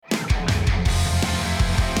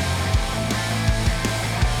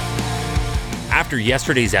After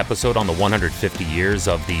yesterday's episode on the 150 years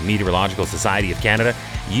of the Meteorological Society of Canada,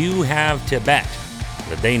 you have to bet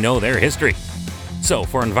that they know their history. So,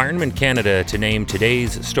 for Environment Canada to name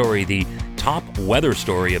today's story the top weather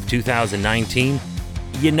story of 2019,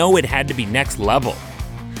 you know it had to be next level.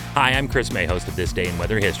 Hi, I'm Chris May, host of This Day in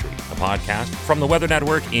Weather History, a podcast from the Weather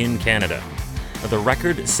Network in Canada. The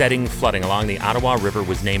record-setting flooding along the Ottawa River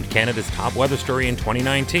was named Canada's top weather story in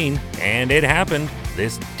 2019, and it happened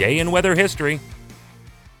this day in weather history.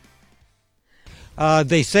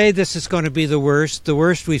 They say this is going to be the worst. The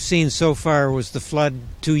worst we've seen so far was the flood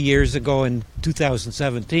 2 years ago in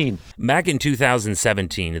 2017. Back in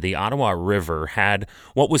 2017, the Ottawa River had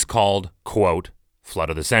what was called, quote,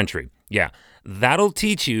 flood of the century. Yeah, that'll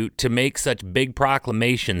teach you to make such big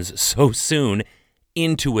proclamations so soon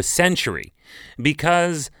into a century,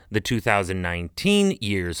 because the 2019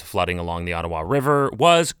 year's flooding along the Ottawa River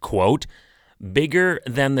was, quote, bigger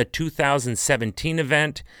than the 2017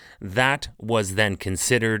 event that was then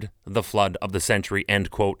considered the flood of the century,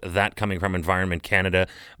 end quote. That coming from Environment Canada,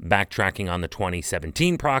 backtracking on the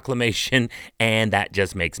 2017 proclamation, and that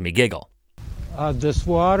just makes me giggle. This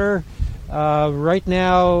water, right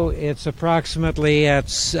now it's approximately at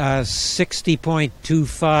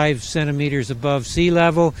 60.25 centimeters above sea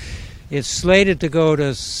level. It's slated to go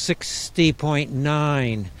to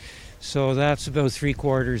 60.9. So that's about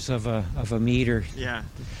 3/4 of a meter. Yeah.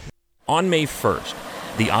 On May 1st,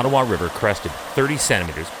 the Ottawa River crested 30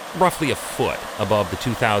 centimeters, roughly a foot above the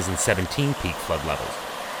 2017 peak flood levels.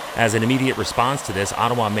 As an immediate response to this,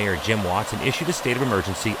 Ottawa Mayor Jim Watson issued a state of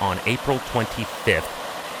emergency on April 25th.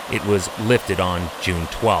 It was lifted on June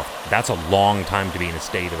 12th. That's a long time to be in a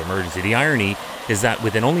state of emergency. The irony is that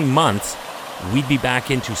within only months, we'd be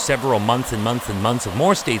back into several months and months and months of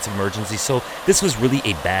more states of emergency, so this was really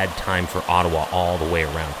a bad time for Ottawa all the way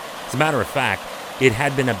around. As a matter of fact, it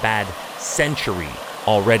had been a bad century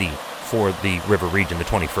already for the river region, the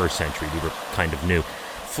 21st century. We were kind of new.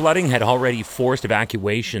 Flooding had already forced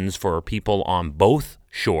evacuations for people on both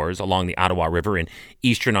shores along the Ottawa River in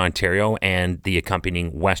eastern Ontario and the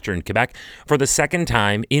accompanying western Quebec for the second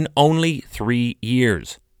time in only 3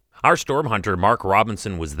 years. Our storm hunter, Mark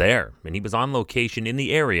Robinson, was there, and he was on location in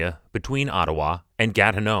the area between Ottawa and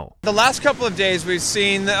Gatineau. The last couple of days we've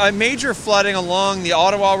seen major flooding along the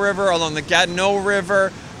Ottawa River, along the Gatineau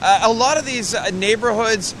River. A lot of these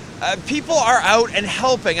neighborhoods, people are out and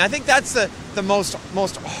helping. I think that's the most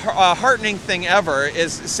heartening thing ever,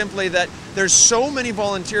 is simply that there's so many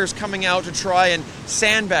volunteers coming out to try and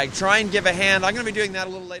sandbag, try and give a hand. I'm going to be doing that a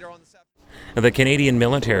little later on this episode. The Canadian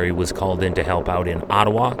military was called in to help out in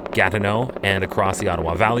Ottawa, Gatineau, and across the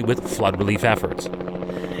Ottawa Valley with flood relief efforts.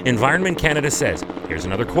 Environment Canada says, here's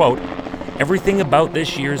another quote, everything about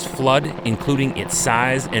this year's flood, including its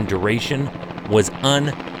size and duration, was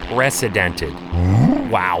unprecedented.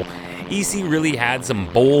 Wow. EC really had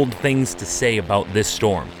some bold things to say about this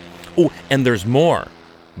storm. Oh, and there's more.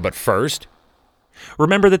 But first,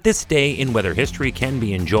 remember that this day in weather history can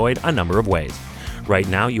be enjoyed a number of ways. Right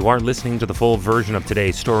now, you are listening to the full version of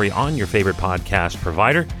today's story on your favorite podcast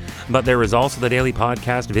provider, but there is also the daily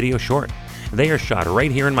podcast video short. They are shot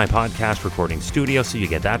right here in my podcast recording studio, so you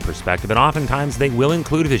get that perspective, and oftentimes they will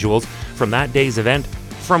include visuals from that day's event,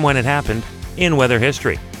 from when it happened, in weather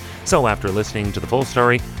history. So after listening to the full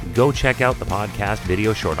story, go check out the podcast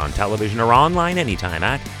video short on television or online anytime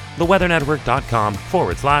at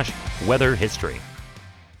theweathernetwork.com/weather history.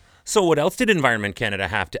 So what else did Environment Canada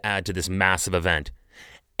have to add to this massive event?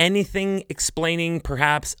 Anything explaining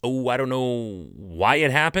perhaps, I don't know why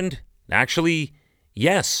it happened? Actually,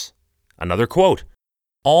 yes. Another quote.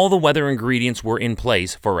 All the weather ingredients were in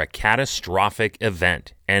place for a catastrophic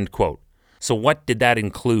event, end quote. So what did that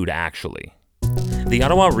include actually? The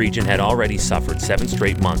Ottawa region had already suffered 7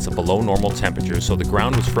 straight months of below normal temperatures, so the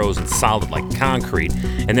ground was frozen solid like concrete,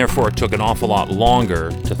 and therefore it took an awful lot longer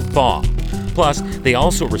to thaw. Plus, they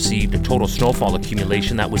also received a total snowfall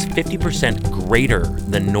accumulation that was 50% greater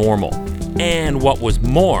than normal. And what was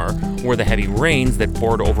more were the heavy rains that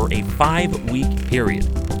poured over a 5-week period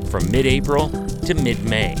from mid-April to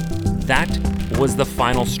mid-May. That was the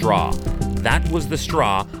final straw. That was the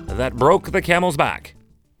straw that broke the camel's back.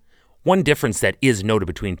 One difference that is noted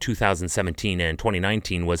between 2017 and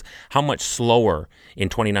 2019 was how much slower in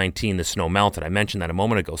 2019 the snow melted. I mentioned that a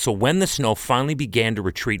moment ago. So when the snow finally began to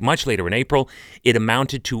retreat much later in April, it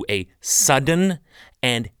amounted to a sudden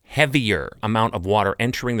and heavier amount of water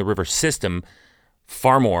entering the river system,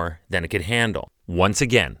 far more than it could handle. Once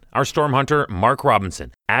again, our storm hunter, Mark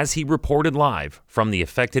Robinson, as he reported live from the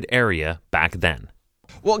affected area back then.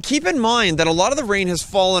 Well, keep in mind that a lot of the rain has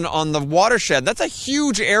fallen on the watershed. That's a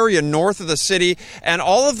huge area north of the city, and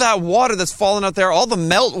all of that water that's fallen out there, all the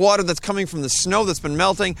melt water that's coming from the snow that's been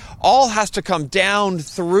melting, all has to come down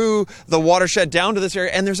through the watershed down to this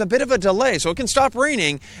area, and there's a bit of a delay. So it can stop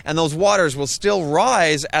raining, and those waters will still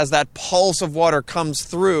rise as that pulse of water comes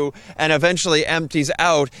through and eventually empties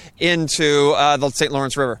out into the St.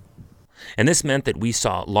 Lawrence River. And this meant that we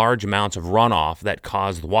saw large amounts of runoff that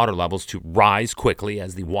caused the water levels to rise quickly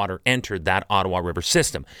as the water entered that Ottawa River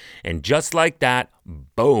system. And just like that,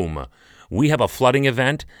 boom, we have a flooding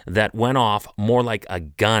event that went off more like a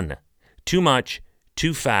gun. Too much,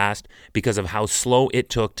 too fast, because of how slow it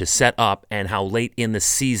took to set up and how late in the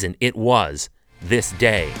season it was this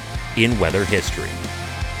day in weather history.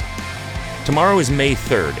 Tomorrow is May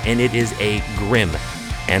 3rd, and it is a grim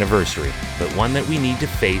anniversary, but one that we need to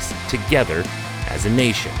face together as a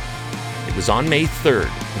nation. It was on May 3rd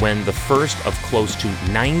when the first of close to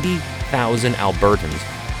 90,000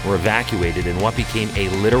 Albertans were evacuated in what became a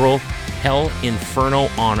literal hell inferno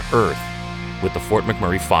on earth with the Fort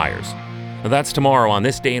McMurray fires. Now that's tomorrow on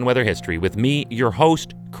This Day in Weather History with me, your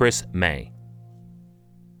host, Chris May.